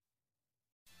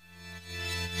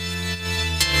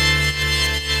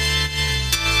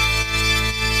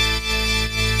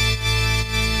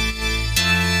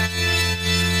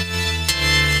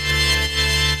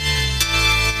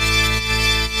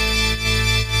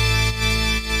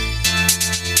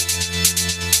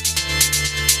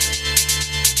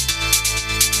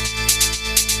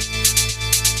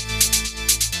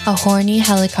a horny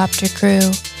helicopter crew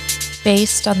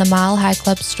based on the Mile High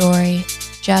Club story,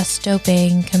 Just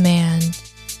Obeying Command.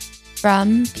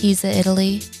 From Pisa,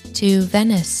 Italy to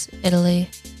Venice, Italy.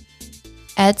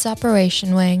 Ed's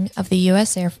operation wing of the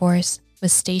U.S. Air Force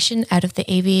was stationed out of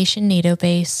the Aviation NATO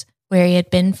base, where he had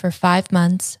been for 5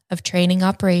 months of training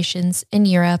operations in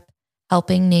Europe,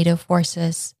 helping NATO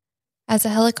forces. As a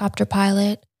helicopter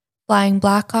pilot, flying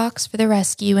Blackhawks for the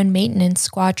rescue and maintenance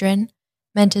squadron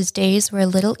meant his days were a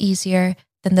little easier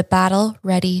than the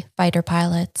battle-ready fighter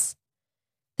pilots.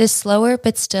 This slower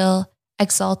but still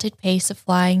exalted pace of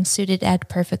flying suited Ed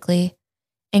perfectly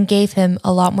and gave him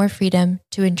a lot more freedom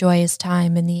to enjoy his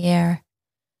time in the air.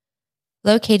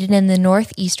 Located in the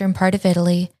northeastern part of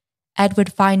Italy, Ed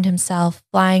would find himself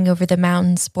flying over the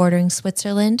mountains bordering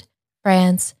Switzerland,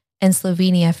 France, and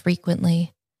Slovenia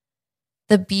frequently.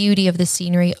 The beauty of the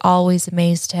scenery always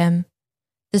amazed him.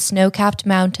 The snow-capped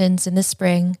mountains in the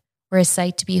spring were a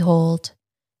sight to behold.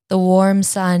 The warm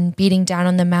sun beating down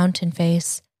on the mountain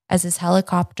face as his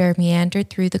helicopter meandered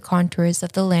through the contours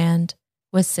of the land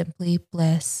was simply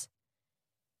bliss.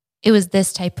 It was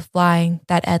this type of flying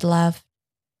that Ed loved.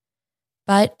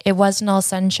 But it wasn't all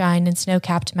sunshine and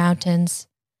snow-capped mountains.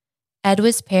 Ed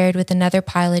was paired with another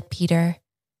pilot, Peter.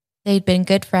 They'd been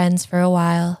good friends for a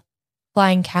while,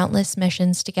 flying countless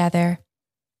missions together,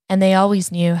 and they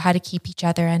always knew how to keep each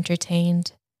other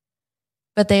entertained.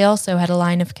 But they also had a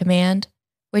line of command,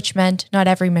 which meant not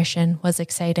every mission was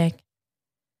exciting.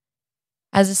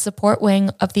 As a support wing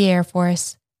of the Air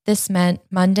Force, this meant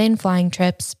mundane flying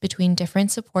trips between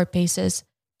different support bases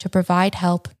to provide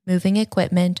help moving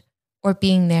equipment or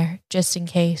being there just in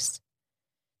case.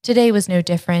 Today was no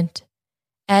different.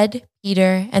 Ed,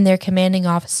 Peter, and their commanding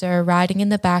officer riding in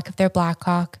the back of their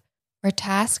Blackhawk were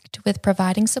tasked with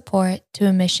providing support to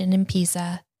a mission in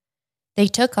Pisa. They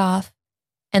took off,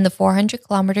 and the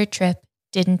 400-kilometer trip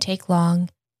didn't take long,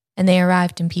 and they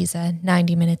arrived in Pisa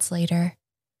 90 minutes later.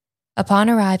 Upon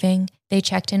arriving, they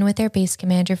checked in with their base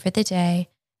commander for the day,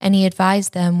 and he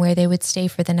advised them where they would stay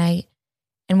for the night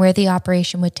and where the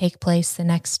operation would take place the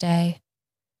next day.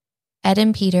 Ed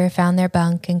and Peter found their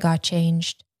bunk and got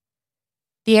changed.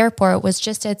 The airport was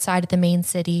just outside of the main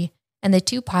city, and the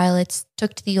two pilots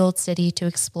took to the old city to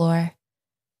explore.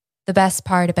 The best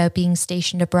part about being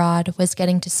stationed abroad was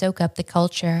getting to soak up the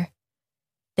culture.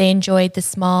 They enjoyed the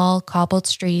small, cobbled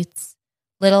streets,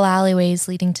 little alleyways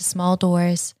leading to small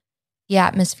doors, the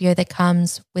atmosphere that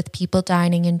comes with people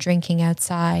dining and drinking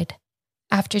outside.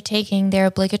 After taking their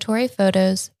obligatory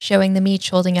photos showing them each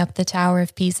holding up the Tower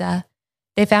of Pisa,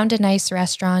 they found a nice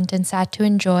restaurant and sat to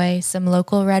enjoy some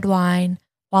local red wine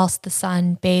whilst the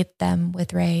sun bathed them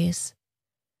with rays.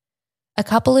 A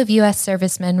couple of U.S.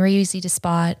 servicemen were easy to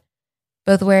spot,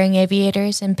 both wearing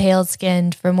aviators and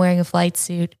pale-skinned from wearing a flight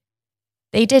suit.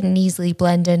 They didn't easily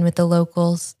blend in with the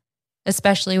locals,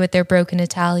 especially with their broken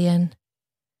Italian.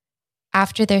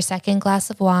 After their second glass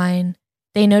of wine,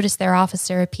 they noticed their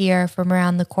officer appear from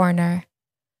around the corner.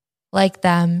 Like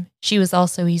them, she was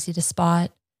also easy to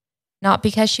spot, not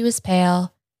because she was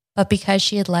pale, but because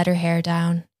she had let her hair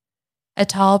down. A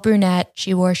tall brunette,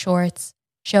 she wore shorts,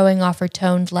 showing off her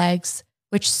toned legs,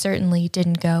 which certainly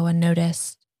didn't go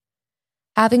unnoticed.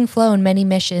 Having flown many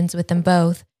missions with them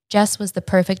both, Jess was the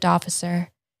perfect officer.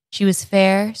 She was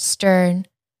fair, stern,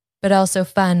 but also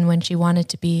fun when she wanted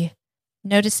to be.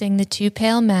 Noticing the two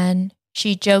pale men,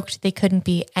 she joked they couldn't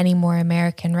be any more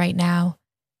American right now,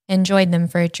 and joined them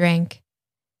for a drink.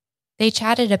 They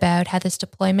chatted about how this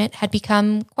deployment had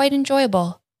become quite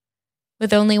enjoyable.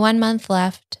 With only 1 month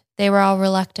left, they were all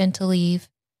reluctant to leave,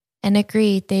 and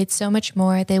agreed they had so much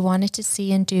more they wanted to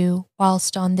see and do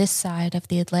whilst on this side of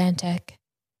the Atlantic.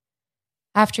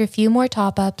 After a few more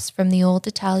top-ups from the old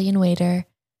Italian waiter,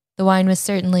 the wine was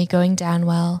certainly going down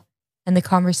well, and the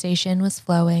conversation was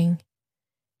flowing.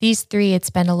 These three had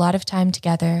spent a lot of time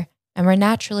together and were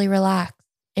naturally relaxed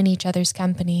in each other's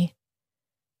company.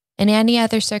 In any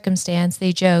other circumstance,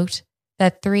 they joked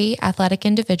that 3 athletic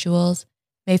individuals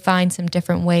may find some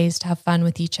different ways to have fun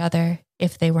with each other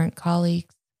if they weren't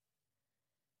colleagues.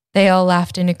 They all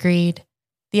laughed and agreed.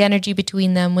 The energy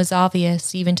between them was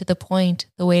obvious, even to the point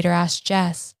the waiter asked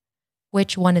Jess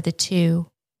which one of the two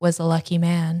was a lucky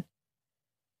man.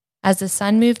 As the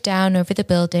sun moved down over the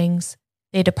buildings,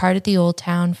 they departed the old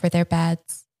town for their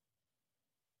beds.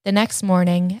 The next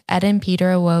morning, Ed and Peter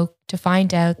awoke to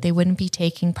find out they wouldn't be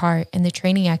taking part in the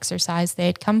training exercise they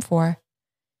had come for.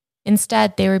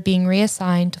 Instead, they were being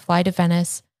reassigned to fly to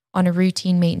Venice on a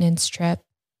routine maintenance trip.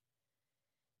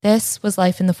 This was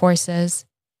life in the forces.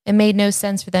 It made no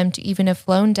sense for them to even have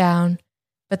flown down,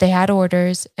 but they had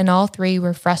orders, and all 3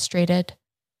 were frustrated.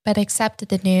 but accepted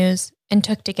the news and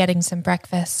took to getting some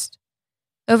breakfast.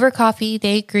 Over coffee,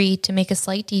 they agreed to make a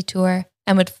slight detour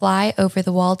and would fly over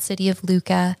the walled city of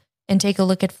Lucca and take a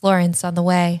look at Florence on the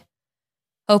way,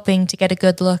 hoping to get a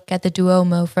good look at the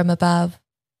Duomo from above.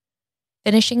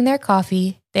 Finishing their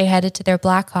coffee, they headed to their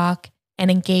Black Hawk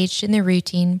and engaged in their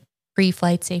routine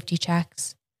pre-flight safety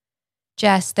checks.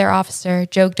 Jess, their officer,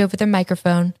 joked over the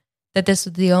microphone that this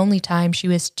was the only time she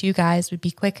wished two guys would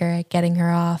be quicker at getting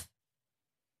her off.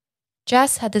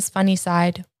 Jess had this funny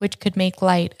side which could make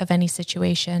light of any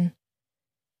situation.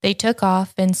 They took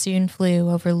off and soon flew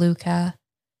over Lucca.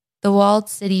 The walled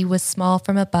city was small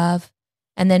from above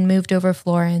and then moved over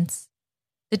Florence.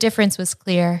 The difference was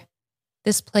clear.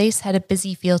 This place had a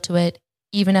busy feel to it,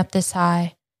 even up this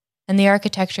high, and the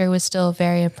architecture was still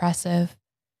very impressive.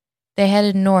 They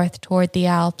headed north toward the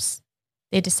Alps.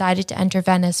 They decided to enter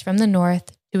Venice from the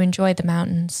north to enjoy the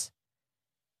mountains.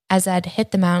 As Ed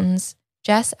hit the mountains,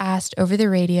 Jess asked over the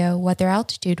radio what their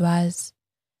altitude was.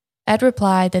 Ed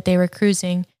replied that they were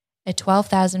cruising at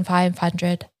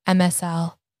 12,500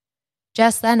 MSL.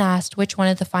 Jess then asked which one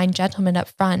of the fine gentlemen up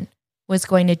front was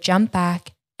going to jump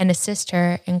back and assist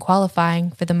her in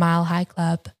qualifying for the Mile High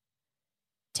Club.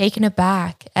 Taken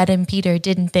aback, Ed and Peter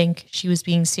didn't think she was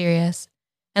being serious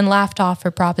and laughed off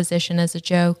her proposition as a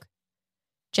joke.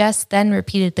 Jess then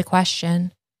repeated the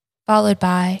question, followed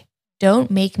by,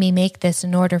 "Don't make me make this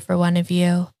in order for one of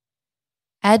you."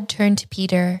 Ed turned to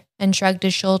Peter and shrugged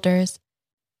his shoulders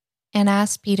and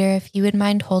asked Peter if he would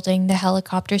mind holding the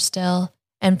helicopter still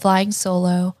and flying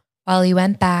solo while he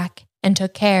went back and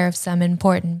took care of some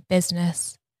important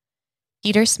business.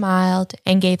 Peter smiled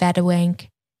and gave Ed a wink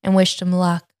and wished him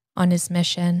luck on his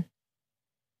mission.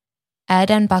 Ed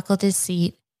unbuckled his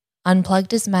seat,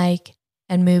 unplugged his mic,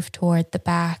 and moved toward the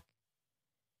back.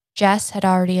 Jess had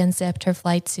already unzipped her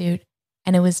flight suit,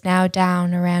 and it was now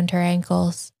down around her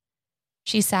ankles.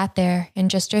 She sat there in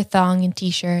just her thong and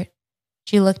t-shirt.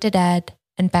 She looked at Ed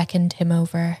and beckoned him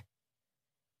over.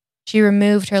 She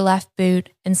removed her left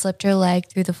boot and slipped her leg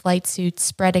through the flight suit,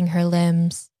 spreading her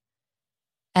limbs.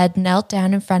 Ed knelt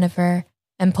down in front of her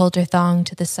and pulled her thong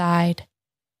to the side.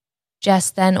 Jess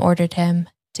then ordered him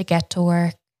to get to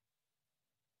work.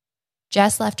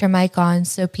 Jess left her mic on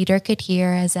so Peter could hear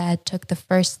as Ed took the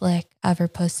first lick of her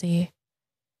pussy,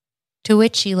 to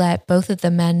which she let both of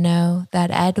the men know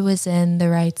that Ed was in the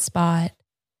right spot.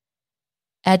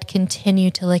 Ed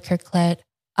continued to lick her clit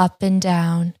up and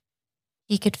down.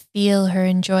 He could feel her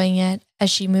enjoying it as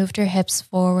she moved her hips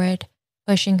forward,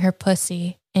 pushing her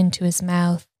pussy into his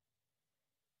mouth.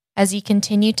 As he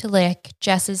continued to lick,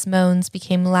 Jess's moans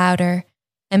became louder,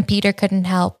 and Peter couldn't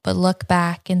help but look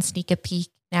back and sneak a peek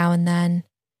now and then.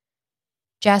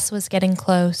 Jess was getting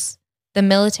close. The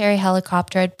military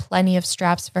helicopter had plenty of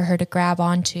straps for her to grab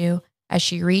onto. As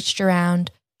she reached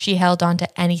around, she held onto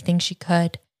anything she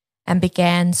could and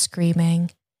began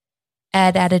screaming.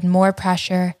 Ed added more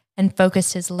pressure and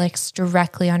focused his licks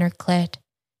directly on her clit,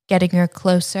 getting her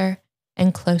closer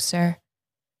and closer.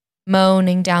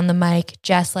 Moaning down the mic,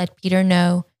 Jess let Peter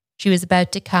know she was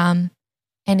about to come,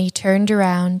 and he turned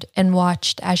around and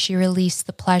watched as she released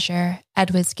the pleasure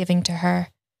Ed was giving to her.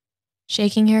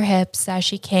 Shaking her hips as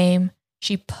she came,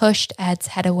 she pushed Ed's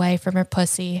head away from her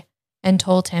pussy and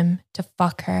told him to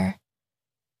fuck her.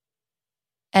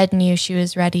 Ed knew she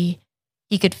was ready.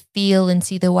 He could feel and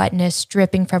see the wetness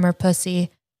dripping from her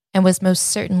pussy and was most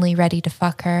certainly ready to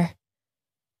fuck her.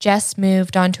 Jess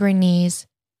moved onto her knees,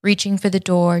 reaching for the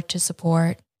door to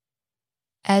support.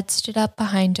 Ed stood up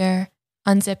behind her,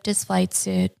 unzipped his flight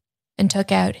suit, and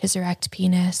took out his erect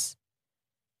penis.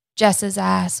 Jess's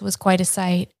ass was quite a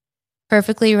sight.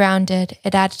 Perfectly rounded,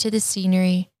 it added to the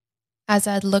scenery as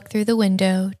Ed looked through the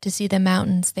window to see the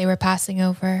mountains they were passing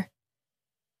over.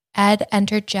 Ed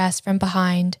entered Jess from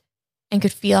behind and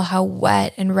could feel how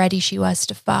wet and ready she was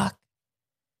to fuck.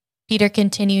 Peter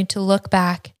continued to look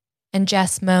back, and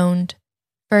Jess moaned,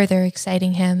 further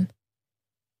exciting him.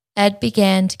 Ed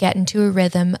began to get into a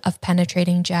rhythm of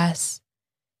penetrating Jess.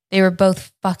 They were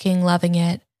both fucking loving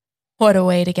it. What a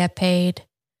way to get paid.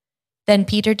 Then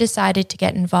Peter decided to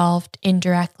get involved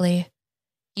indirectly.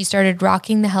 He started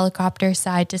rocking the helicopter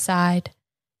side to side,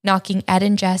 knocking Ed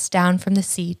and Jess down from the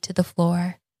seat to the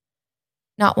floor.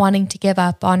 Not wanting to give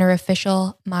up on her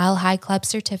official Mile High Club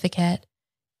certificate,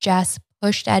 Jess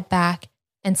pushed Ed back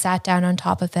and sat down on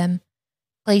top of him,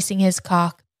 placing his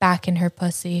cock back in her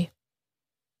pussy.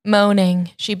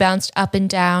 Moaning, she bounced up and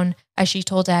down as she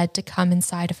told Ed to come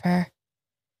inside of her.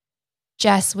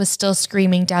 Jess was still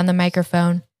screaming down the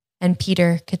microphone, and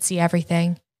Peter could see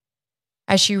everything.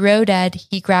 As she rode Ed,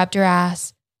 he grabbed her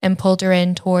ass and pulled her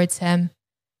in towards him,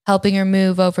 helping her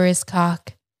move over his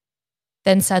cock.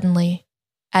 Then suddenly,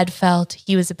 Ed felt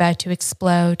he was about to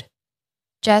explode.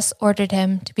 Jess ordered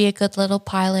him to be a good little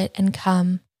pilot and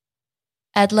come.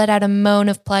 Ed let out a moan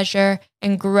of pleasure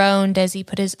and groaned as he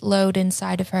put his load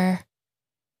inside of her.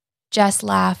 Jess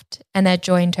laughed, and Ed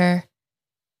joined her.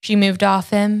 She moved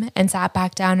off him and sat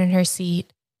back down in her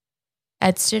seat.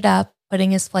 Ed stood up,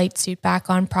 putting his flight suit back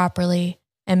on properly,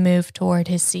 and moved toward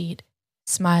his seat,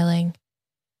 smiling.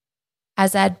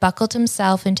 As Ed buckled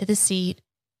himself into the seat,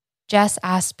 Jess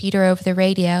asked Peter over the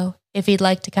radio if he'd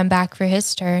like to come back for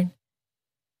his turn.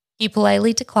 He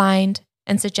politely declined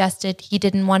and suggested he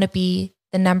didn't want to be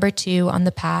the number 2 on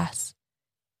the pass,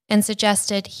 and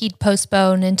suggested he'd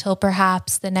postpone until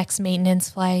perhaps the next maintenance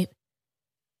flight.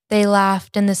 They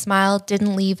laughed, and the smile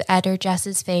didn't leave Ed or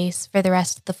Jess's face for the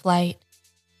rest of the flight.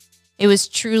 It was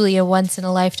truly a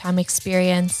once-in-a-lifetime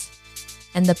experience,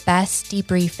 and the best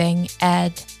debriefing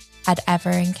Ed had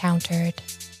ever encountered.